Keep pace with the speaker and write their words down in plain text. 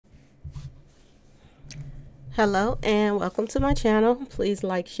Hello and welcome to my channel. Please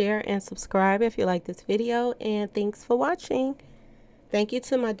like, share, and subscribe if you like this video, and thanks for watching. Thank you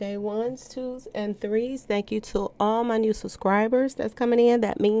to my day ones, twos, and threes. Thank you to all my new subscribers that's coming in.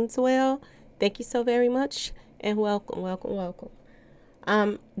 That means well. Thank you so very much, and welcome.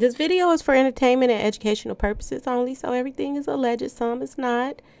 This video is for entertainment and educational purposes only, so everything is alleged, some is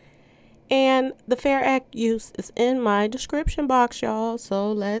not. And the Fair Act use is in my description box, y'all.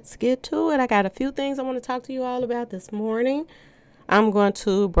 So let's get to it. I got a few things I want to talk to you all about this morning. I'm going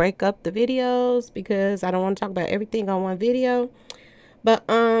to break up the videos because I don't want to talk about everything on one video. But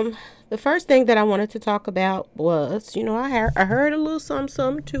the first thing that I wanted to talk about was, I heard a little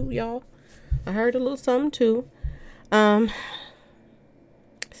something too, y'all. I heard a little something too.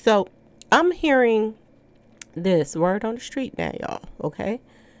 So I'm hearing this word on the street now, y'all. Okay.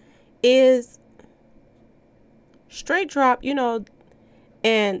 Is straight drop,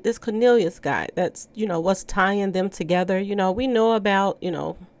 and this Cornelius guy, that's, what's tying them together. We know about,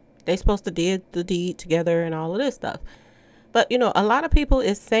 they supposed to did the deed together and all of this stuff. But, a lot of people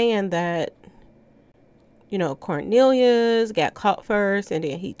is saying that, Cornelius got caught first and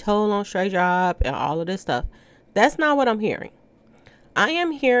then he told on straight drop and all of this stuff. That's not what I'm hearing. I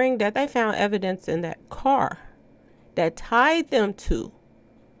am hearing that they found evidence in that car that tied them to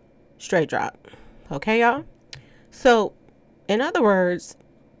straight drop. Okay, y'all? So, in other words,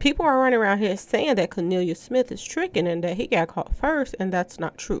 people are running around here saying that Cornelius Smith is tricking and that he got caught first, and that's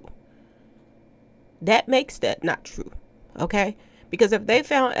not true. That makes that not true. Okay? Because if they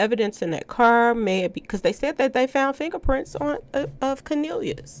found evidence in that car, maybe because they said that they found fingerprints on of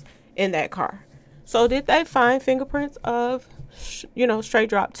Cornelius in that car. So did they find fingerprints of straight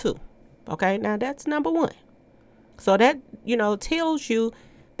drop too? Okay? Now that's number one. So that, tells you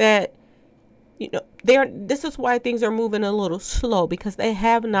that, this is why things are moving a little slow, because they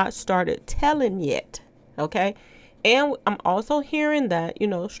have not started telling yet. Okay. And I'm also hearing that,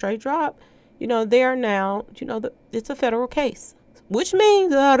 straight drop, they are now, it's a federal case, which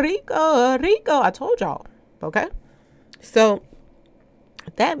means Rico, I told y'all. Okay. So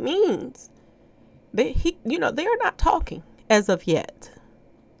that means that they are not talking as of yet.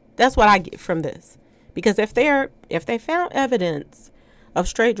 That's what I get from this. Because if they found evidence of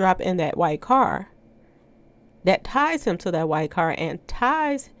straight drop in that white car that ties him to that white car and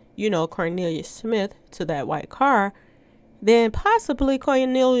ties, Cornelius Smith to that white car, then possibly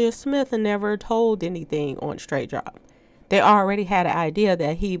Cornelius Smith never told anything on straight drop. They already had an idea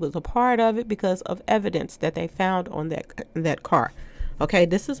that he was a part of it because of evidence that they found on that car. Okay,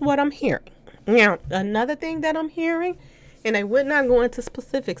 this is what I'm hearing. Now, another thing that I'm hearing, and I would not go into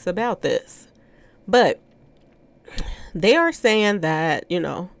specifics about this, but they are saying that,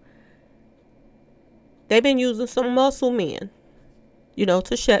 they've been using some muscle men,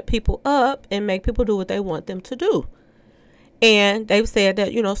 to shut people up and make people do what they want them to do. And they've said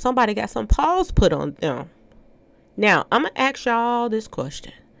that, somebody got some paws put on them. Now, I'm going to ask y'all this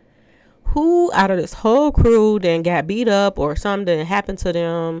question. Who out of this whole crew then got beat up or something happened to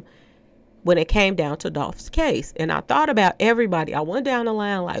them when it came down to Dolph's case? And I thought about everybody. I went down the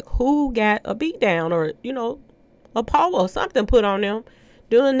line like, who got a beat down or, a paw or something put on them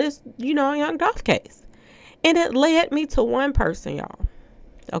during this, young Dolph case. And it led me to one person, y'all.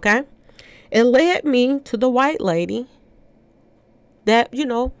 Okay? It led me to the white lady that,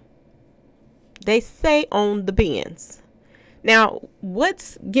 they say owned the Benz. Now,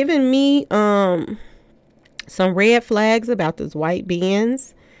 what's giving me some red flags about this white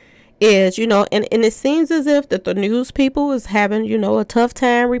Benz is, and it seems as if that the news people is having, a tough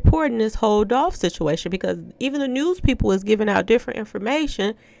time reporting this whole Dolph situation, because even the news people is giving out different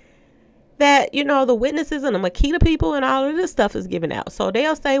information that, the witnesses and the Makita people and all of this stuff is giving out. So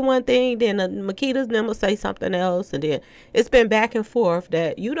they'll say one thing, then the Makitas then will say something else, and then it's been back and forth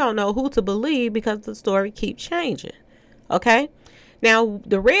that you don't know who to believe because the story keeps changing. Okay? Now,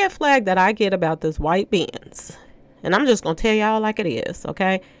 the red flag that I get about this white Benz, and I'm just going to tell y'all like it is,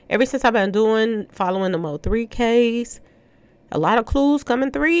 okay? Ever since I've been following the Mo3 case, a lot of clues come in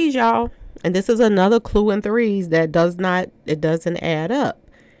threes, y'all. And this is another clue in threes that doesn't add up.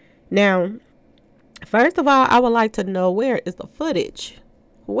 Now, first of all, I would like to know, where is the footage?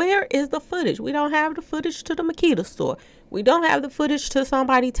 Where is the footage? We don't have the footage to the Makita store. We don't have the footage to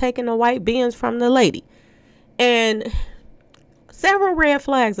somebody taking the white Benz from the lady. And several red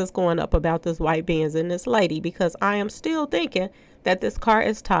flags is going up about this white Benz and this lady, because I am still thinking that this car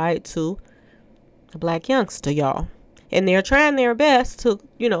is tied to a black youngster, y'all. And they're trying their best to,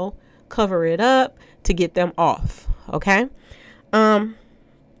 cover it up to get them off. Okay. The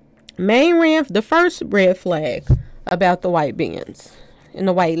first red flag about the white Benz and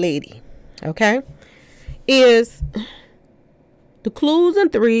the white lady, okay, is the clues and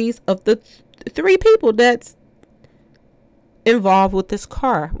threes of the three people that's involved with this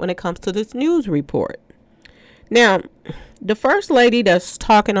car when it comes to this news report. Now, the first lady that's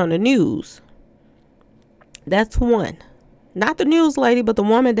talking on the news, that's one. Not the news lady, but the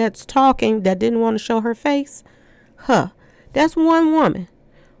woman that's talking that didn't want to show her face. That's one woman.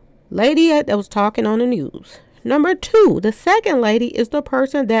 Lady that was talking on the news. Number two, the second lady is the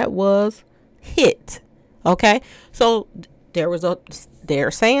person that was hit. Okay? So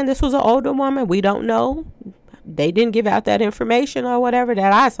they're saying this was an older woman. We don't know. They didn't give out that information or whatever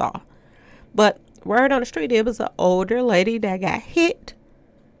that I saw. But word on the street, it was an older lady that got hit,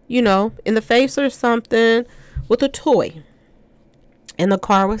 in the face or something with a toy. And the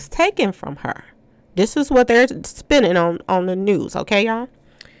car was taken from her. This is what they're spinning on the news. Okay, y'all?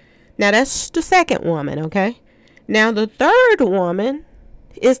 Now, that's the second woman. Okay? Now, the third woman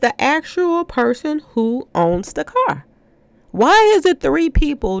is the actual person who owns the car. Why is it three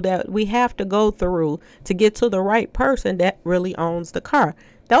people that we have to go through to get to the right person that really owns the car?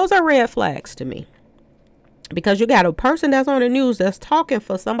 Those are red flags to me. Because you got a person that's on the news that's talking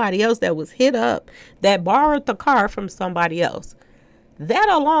for somebody else that was hit up, that borrowed the car from somebody else. That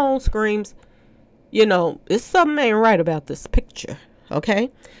alone screams, it's something ain't right about this picture.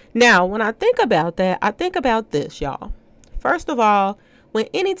 Okay? Now, when I think about that, I think about this, y'all. First of all, when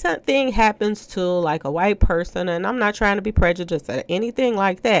anything happens to like a white person, and I'm not trying to be prejudiced or anything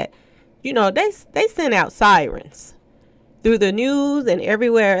like that, they send out sirens through the news and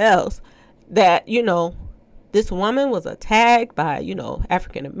everywhere else that, this woman was attacked by,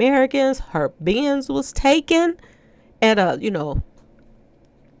 African Americans. Her Benz was taken at the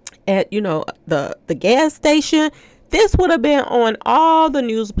gas station. This would have been on all the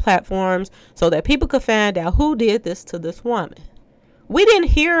news platforms so that people could find out who did this to this woman. We didn't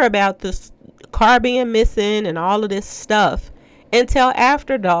hear about this car being missing and all of this stuff until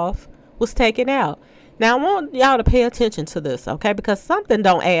after Dolph was taken out. Now, I want y'all to pay attention to this, okay? Because something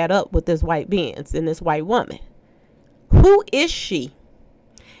don't add up with this white Benz and this white woman. Who is she?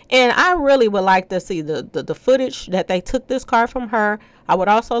 And I really would like to see the footage that they took this car from her. I would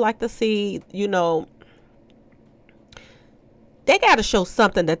also like to see, they got to show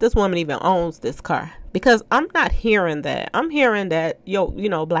something that this woman even owns this car. Because I'm not hearing that. I'm hearing that,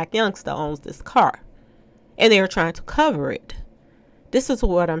 black youngster owns this car. And they're trying to cover it. This is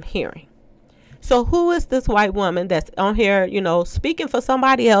what I'm hearing. So who is this white woman that's on here, speaking for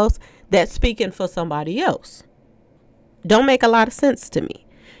somebody else that's speaking for somebody else? Don't make a lot of sense to me.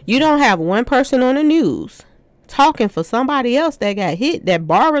 You don't have one person on the news talking for somebody else that got hit, that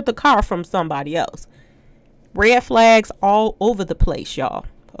borrowed the car from somebody else. Red flags all over the place, y'all.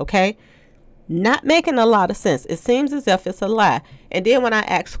 Okay? Not making a lot of sense. It seems as if it's a lie. And then when I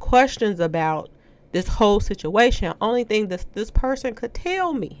ask questions about this whole situation, only thing this person could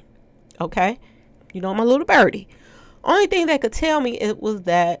tell me, okay, my little birdie, only thing they could tell me it was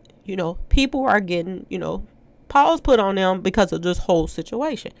that, people are getting, paws put on them because of this whole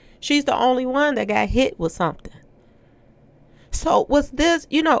situation. She's the only one that got hit with something. So was this,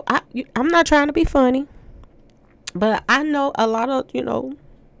 I'm not trying to be funny, but I know a lot of,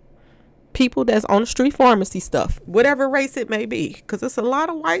 people that's on the street pharmacy stuff, whatever race it may be, because it's a lot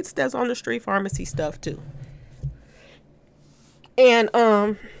of whites that's on the street pharmacy stuff too. And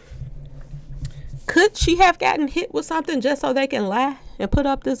could she have gotten hit with something just so they can lie and put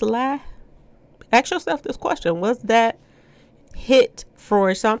up this lie? Ask yourself this question. Was that hit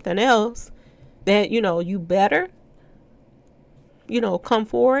for something else that, you better, come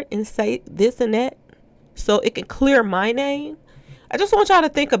forward and say this and that so it can clear my name? I just want y'all to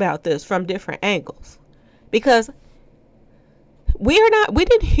think about this from different angles, because we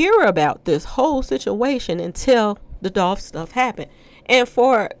didn't hear about this whole situation until the Dolph stuff happened. And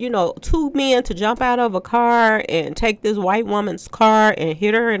for, two men to jump out of a car and take this white woman's car and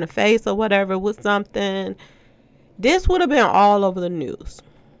hit her in the face or whatever with something, this would have been all over the news.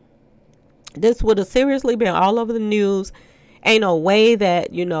 This would have seriously been all over the news. Ain't no way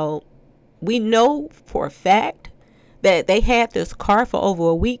that, we know for a fact that they had this car for over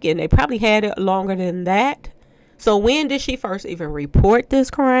a week, and they probably had it longer than that. So when did she first even report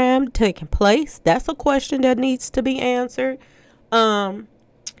this crime taking place? That's a question that needs to be answered. I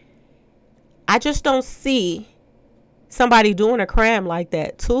just don't see somebody doing a crime like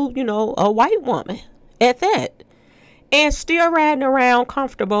that to, a white woman at that, and still riding around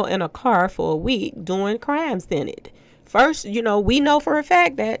comfortable in a car for a week doing crimes in it. First, we know for a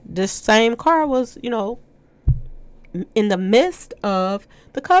fact that this same car was, in the midst of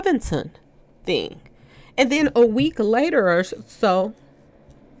the Covington thing. And then a week later or so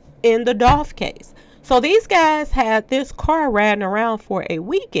in the Dolph case. So these guys had this car riding around for a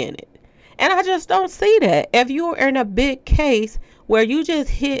week in it. And I just don't see that. If you're in a big case where you just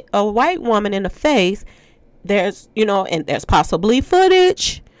hit a white woman in the face, there's, and there's possibly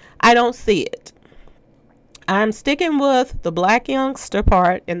footage. I don't see it. I'm sticking with the black youngster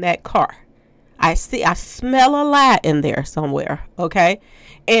part in that car. I smell a lie in there somewhere, okay?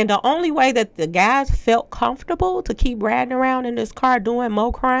 And the only way that the guys felt comfortable to keep riding around in this car doing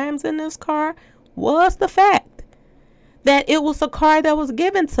more crimes in this car was the fact that it was a car that was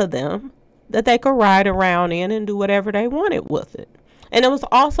given to them that they could ride around in and do whatever they wanted with it. And it was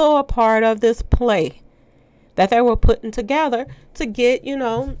also a part of this play that they were putting together to get,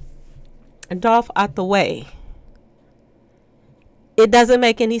 Dolph out the way. It doesn't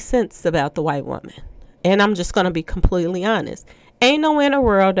make any sense about the white woman. And I'm just going to be completely honest. Ain't no way in the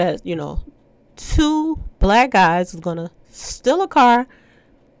world that, two black guys is going to steal a car,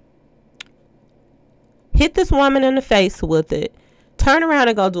 hit this woman in the face with it, turn around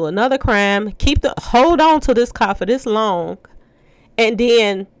and go do another crime, hold on to this car for this long, and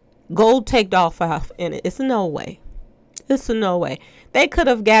then go take Dolph off in it. It's no way. It's no way. They could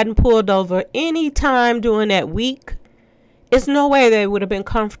have gotten pulled over any time during that week. It's no way they would have been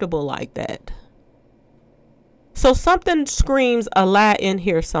comfortable like that. So something screams a lie in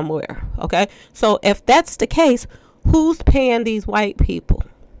here somewhere. Okay. So if that's the case, who's paying these white people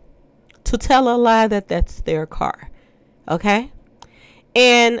to tell a lie that that's their car? Okay.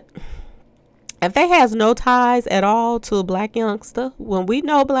 And if they has no ties at all to a black youngster, when we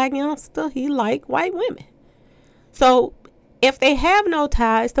know black youngster, he like white women. So if they have no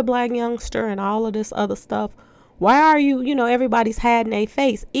ties to black youngster and all of this other stuff, why are everybody's hiding their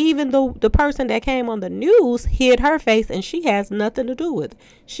face? Even though the person that came on the news hid her face and she has nothing to do with it.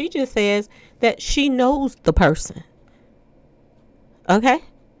 She just says that she knows the person. Okay?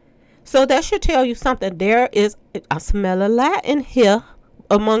 So that should tell you something. There is, I smell a lie in here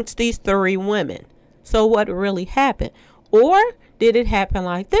amongst these three women. So what really happened? Or did it happen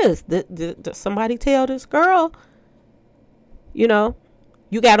like this? Did somebody tell this girl, you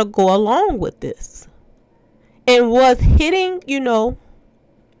got to go along with this? And was hitting,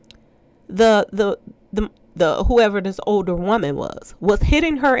 the whoever this older woman was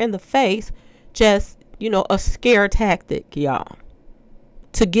hitting her in the face just, a scare tactic, y'all,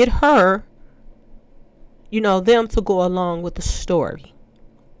 to get her, them to go along with the story.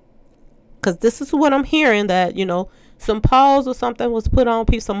 Because this is what I'm hearing, that, some pause or something was put on,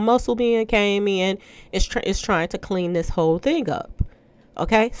 some muscle being came in, it's trying to clean this whole thing up.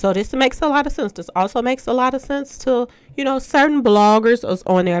 Okay, so this makes a lot of sense. This also makes a lot of sense to, certain bloggers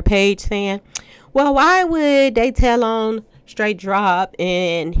on their page saying, well, why would they tell on Straight Drop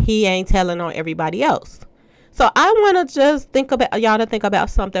and he ain't telling on everybody else? So I want to just think about y'all to think about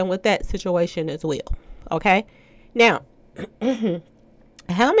something with that situation as well. Okay, now,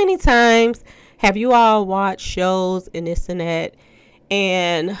 how many times have you all watched shows and this and that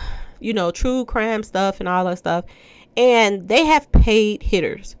and, true crime stuff and all that stuff? And they have paid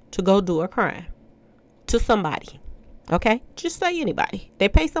hitters to go do a crime to somebody. Okay? Just say anybody. They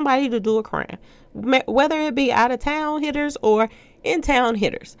pay somebody to do a crime. Whether it be out of town hitters or in town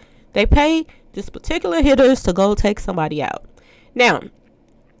hitters. They pay this particular hitters to go take somebody out. Now,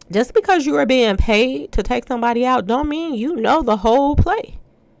 just because you are being paid to take somebody out don't mean you know the whole play.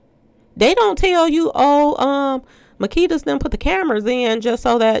 They don't tell you, Makita's then put the cameras in just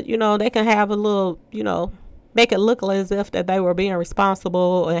so that, they can have a little, make it look as if that they were being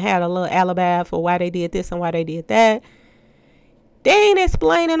responsible and had a little alibi for why they did this and why they did that. They ain't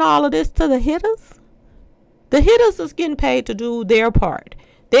explaining all of this to the hitters. The hitters is getting paid to do their part.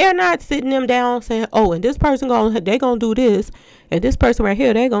 They're not sitting them down saying, oh, and this person they gonna do this, and this person right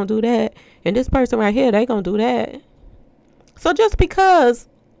here, they gonna do that, and this person right here, they gonna do that. So just because,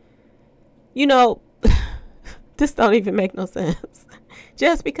 this don't even make no sense.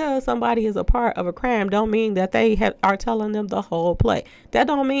 Just because somebody is a part of a crime don't mean that they are telling them the whole play. That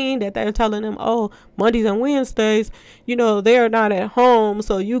don't mean that they're telling them, oh, Mondays and Wednesdays, they're not at home,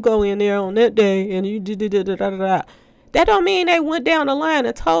 so you go in there on that day and you da-da-da-da-da-da. That don't mean they went down the line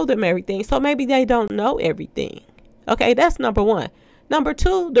and told them everything. So maybe they don't know everything. Okay, that's number one. Number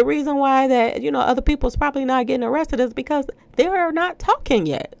two, the reason why that, other people's probably not getting arrested is because they are not talking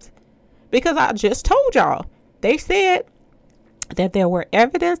yet. Because I just told y'all, they said that there were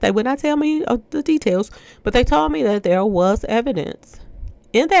evidence. They would not tell me the details, but they told me that there was evidence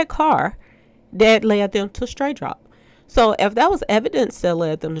in that car that led them to Straight Drop. So if that was evidence that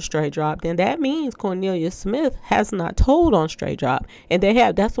led them to Straight Drop, then that means Cornelia Smith has not told on Straight Drop, and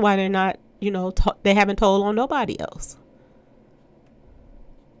that's why they're not, they haven't told on nobody else.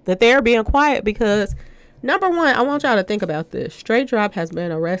 that they're being quiet because, number one, I want y'all to think about this. Straight Drop has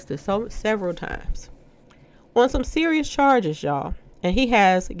been arrested several times on some serious charges, y'all. And he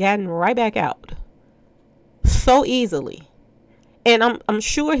has gotten right back out so easily. And I'm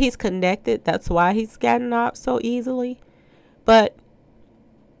sure he's connected. That's why he's gotten out so easily. But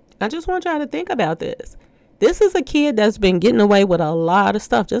I just want y'all to think about this. This is a kid that's been getting away with a lot of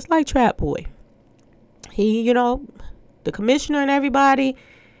stuff, just like Trap Boy. He, the commissioner and everybody,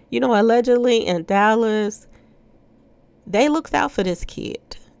 allegedly in Dallas, they looked out for this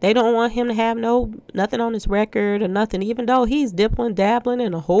kid. They don't want him to have nothing on his record or nothing, even though he's dabbling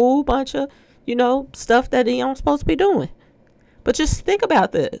in a whole bunch of, stuff that he ain't supposed to be doing. But just think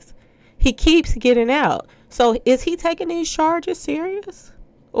about this. He keeps getting out. So is he taking these charges serious?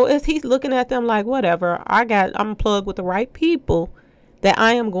 Or is he looking at them like, whatever, I'm plugged with the right people that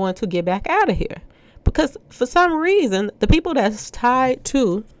I am going to get back out of here? Because for some reason, the people that's tied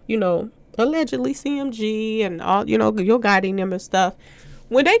to, allegedly C.M.G. and all, your guiding them and stuff,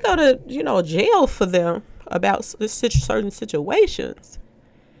 when they go to, jail for them about certain situations,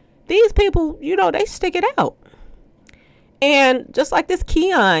 these people, they stick it out. And just like this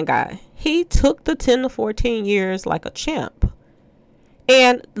Keon guy, he took the 10 to 14 years like a champ.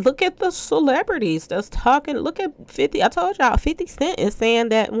 And look at the celebrities that's talking. Look at 50. I told y'all 50 Cent is saying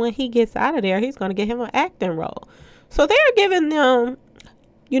that when he gets out of there, he's going to get him an acting role. So they're giving them,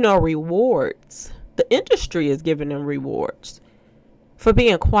 rewards. The industry is giving them rewards for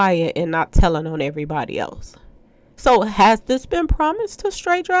being quiet and not telling on everybody else. So has this been promised to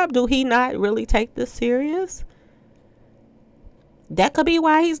Straight Drop? Do he not really take this serious? That could be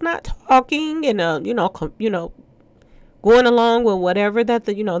why he's not talking and, going along with whatever that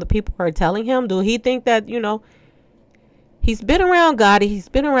the people are telling him. Do he think that, he's been around Gotti, he's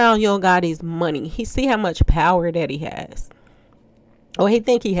been around Yo Gotti's money. He see how much power that he has. Or he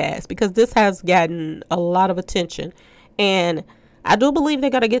think he has, because this has gotten a lot of attention. And I do believe they're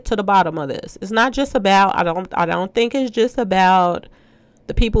going to get to the bottom of this. It's not just about, I don't think it's just about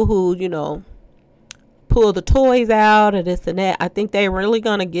the people who, pull the toys out or this and that. I think they're really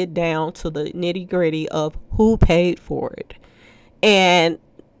going to get down to the nitty gritty of who paid for it. And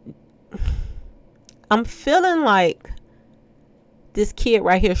I'm feeling like this kid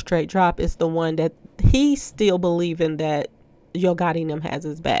right here, Straight Drop, is the one that he's still believing that Yo Gotti them has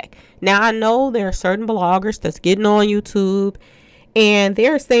his back. Now, I know there are certain bloggers that's getting on YouTube and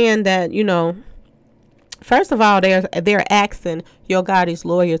they're saying that, first of all, they're asking Yo Gotti's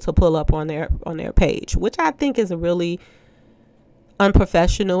lawyer to pull up on their page, which I think is a really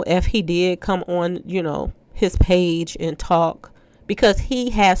unprofessional if he did come on, his page and talk, because he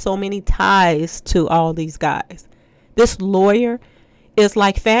has so many ties to all these guys. This lawyer is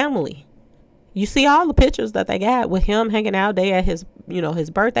like family. You see all the pictures that they got with him hanging out. They at his, his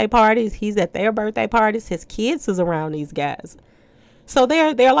birthday parties. He's at their birthday parties. His kids is around these guys. So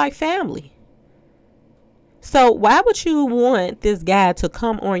they're like family. So why would you want this guy to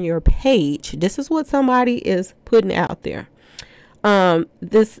come on your page? This is what somebody is putting out there.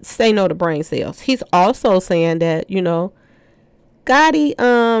 This say no to brain cells. He's also saying that,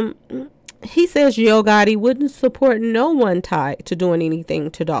 Gotti, he says Yo Gotti wouldn't support no one tied to doing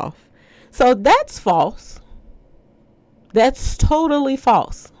anything to Dolph. So that's false. That's totally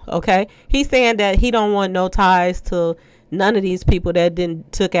false. Okay. He's saying that he don't want no ties to none of these people that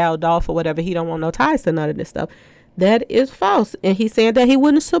took out Dolph or whatever. He don't want no ties to none of this stuff. That is false. And he's saying that he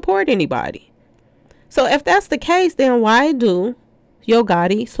wouldn't support anybody. So if that's the case, then why do Yo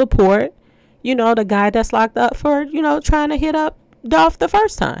Gotti support, the guy that's locked up for, trying to hit up Dolph the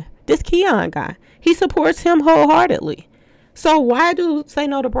first time? This Keon guy. He supports him wholeheartedly. So why do Say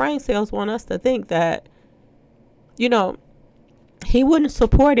No to Brain Cells want us to think that, he wouldn't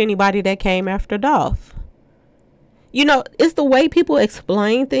support anybody that came after Dolph? It's the way people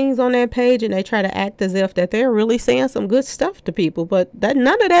explain things on that page, and they try to act as if that they're really saying some good stuff to people, but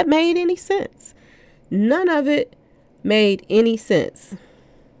none of that made any sense. None of it made any sense.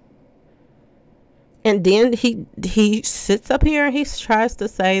 And then he sits up here and he tries to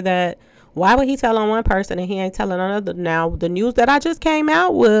say that why would he tell on one person and he ain't telling another? Now, the news that I just came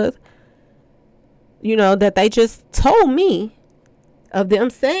out with, that they just told me of them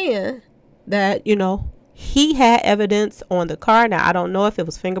saying that, he had evidence on the car. Now, I don't know if it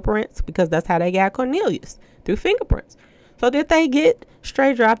was fingerprints, because that's how they got Cornelius, through fingerprints. So did they get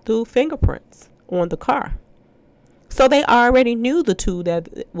Straight Drop through fingerprints on the car? So they already knew the two that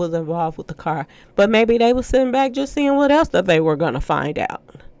was involved with the car. But maybe they were sitting back just seeing what else that they were going to find out.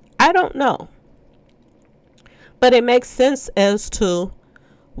 I don't know. But it makes sense as to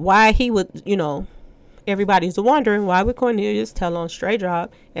why he would, everybody's wondering, why would Cornelius tell on Stray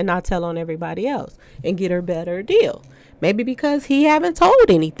Drop and not tell on everybody else and get her better deal? Maybe because he haven't told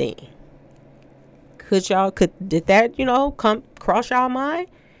anything. Did that, come cross y'all mind?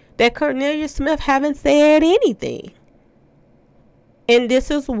 That Cornelius Smith haven't said anything. And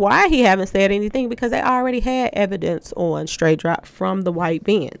this is why he haven't said anything, because they already had evidence on Stray Drop from the white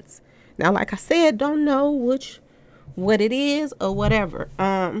Benz. Now, like I said, don't know what it is or whatever.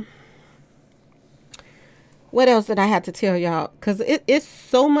 What else did I have to tell y'all? Because it's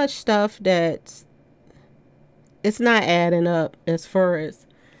so much stuff that it's not adding up as far as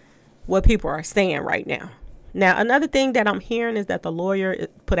what people are saying right now. Now, another thing that I'm hearing is that the lawyer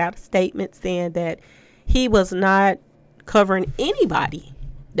put out a statement saying that he was not covering anybody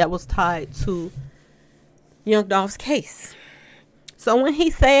that was tied to Young Dolph's case. So when he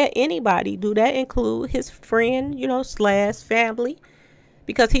said anybody, do that include his friend, slash family?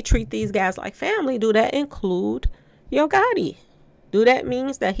 Because he treat these guys like family. Do that include Yo Gotti? Do that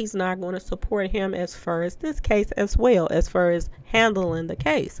means that he's not going to support him as far as this case as well, as far as handling the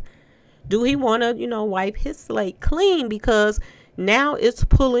case? Do he want to, wipe his slate clean? Because now it's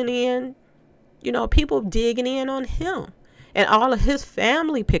pulling in, people digging in on him. And all of his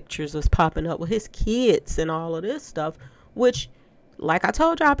family pictures is popping up with his kids and all of this stuff, which, like I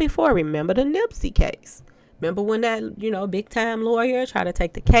told y'all before, remember the Nipsey case. Remember when that, big time lawyer tried to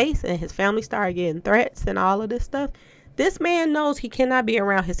take the case and his family started getting threats and all of this stuff? This man knows he cannot be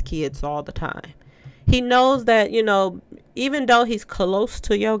around his kids all the time. He knows that, even though he's close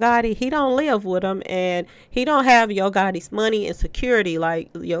to Yo Gotti, he don't live with him, and he don't have Yo Gotti's money and security like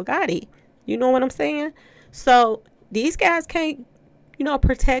Yo Gotti. You know what I'm saying? So these guys can't,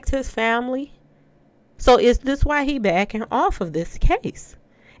 protect his family. So is this why he backing off of this case?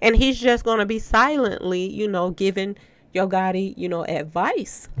 And he's just going to be silently, giving Yo Gotti,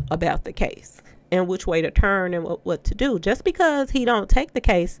 advice about the case and which way to turn and what to do. Just because he don't take the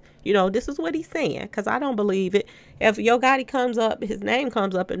case, this is what he's saying, because I don't believe it. If Yo Gotti comes up, his name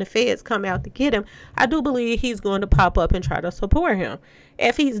comes up, and the feds come out to get him, I do believe he's going to pop up and try to support him.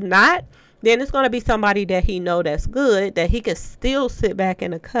 If he's not, then it's going to be somebody that he know that's good, that he can still sit back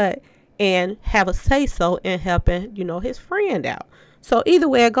in the cut and have a say-so in helping, his friend out. So either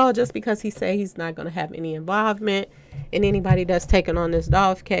way it goes, just because he say he's not going to have any involvement in anybody that's taking on this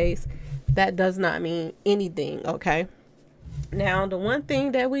Dolph case, that does not mean anything, okay? Now, the one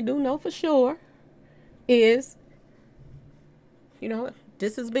thing that we do know for sure is,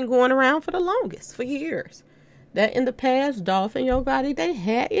 this has been going around for the longest, for years, that in the past, Dolph and Yo Gotti, they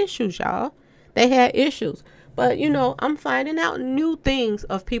had issues, y'all. They had issues. But, I'm finding out new things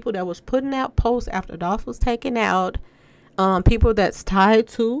of people that was putting out posts after Dolph was taken out. People that's tied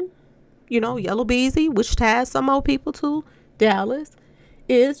to, Yellow Beezy, which ties some more people to Dallas,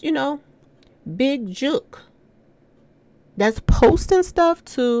 is, Big Juke. That's posting stuff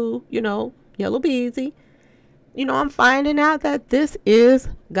to, Yellow Beezy. I'm finding out that this is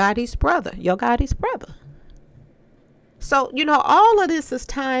Gotti's brother, Yo Gotti's brother. So, all of this is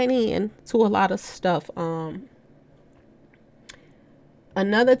tying in to a lot of stuff.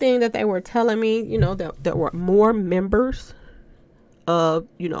 Another thing that they were telling me, that there were more members of,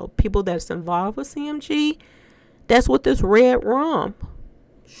 people that's involved with C.M.G. That's with this Red Rum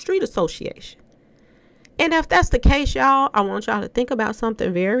Street Association. And if that's the case, y'all, I want y'all to think about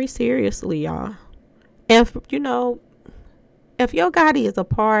something very seriously, y'all. If Yo Gotti is a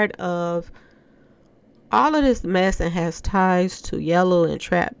part of all of this mess and has ties to Yellow and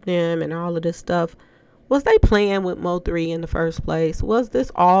Trap Them and all of this stuff, was they playing with Mo3 in the first place? Was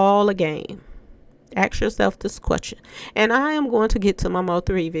this all a game? Ask yourself this question. And I am going to get to my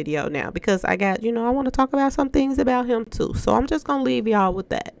Mo3 video now, because I got, I want to talk about some things about him too. So I'm just going to leave y'all with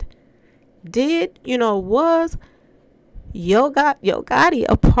that. Was Yo Gotti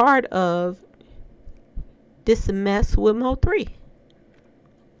a part of this mess with Mo3?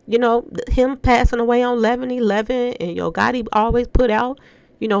 Him passing away on 11/11, and Yo Gotti always put out,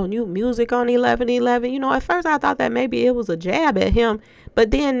 new music on 11/11. At first I thought that maybe it was a jab at him, but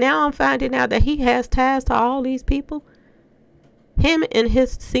then now I'm finding out that he has ties to all these people. Him and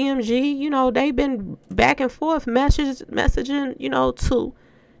his C.M.G, they've been back and forth messaging, to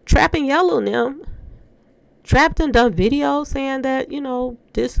Trap and Yellow and them. Trap and done videos saying that,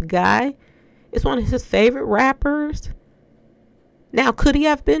 this guy is one of his favorite rappers. Now, could he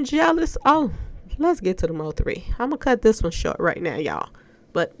have been jealous? Oh, let's get to the Mo3. I'm going to cut this one short right now, y'all.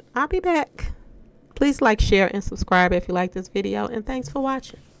 But I'll be back. Please like, share, and subscribe if you like this video. And thanks for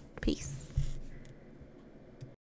watching. Peace.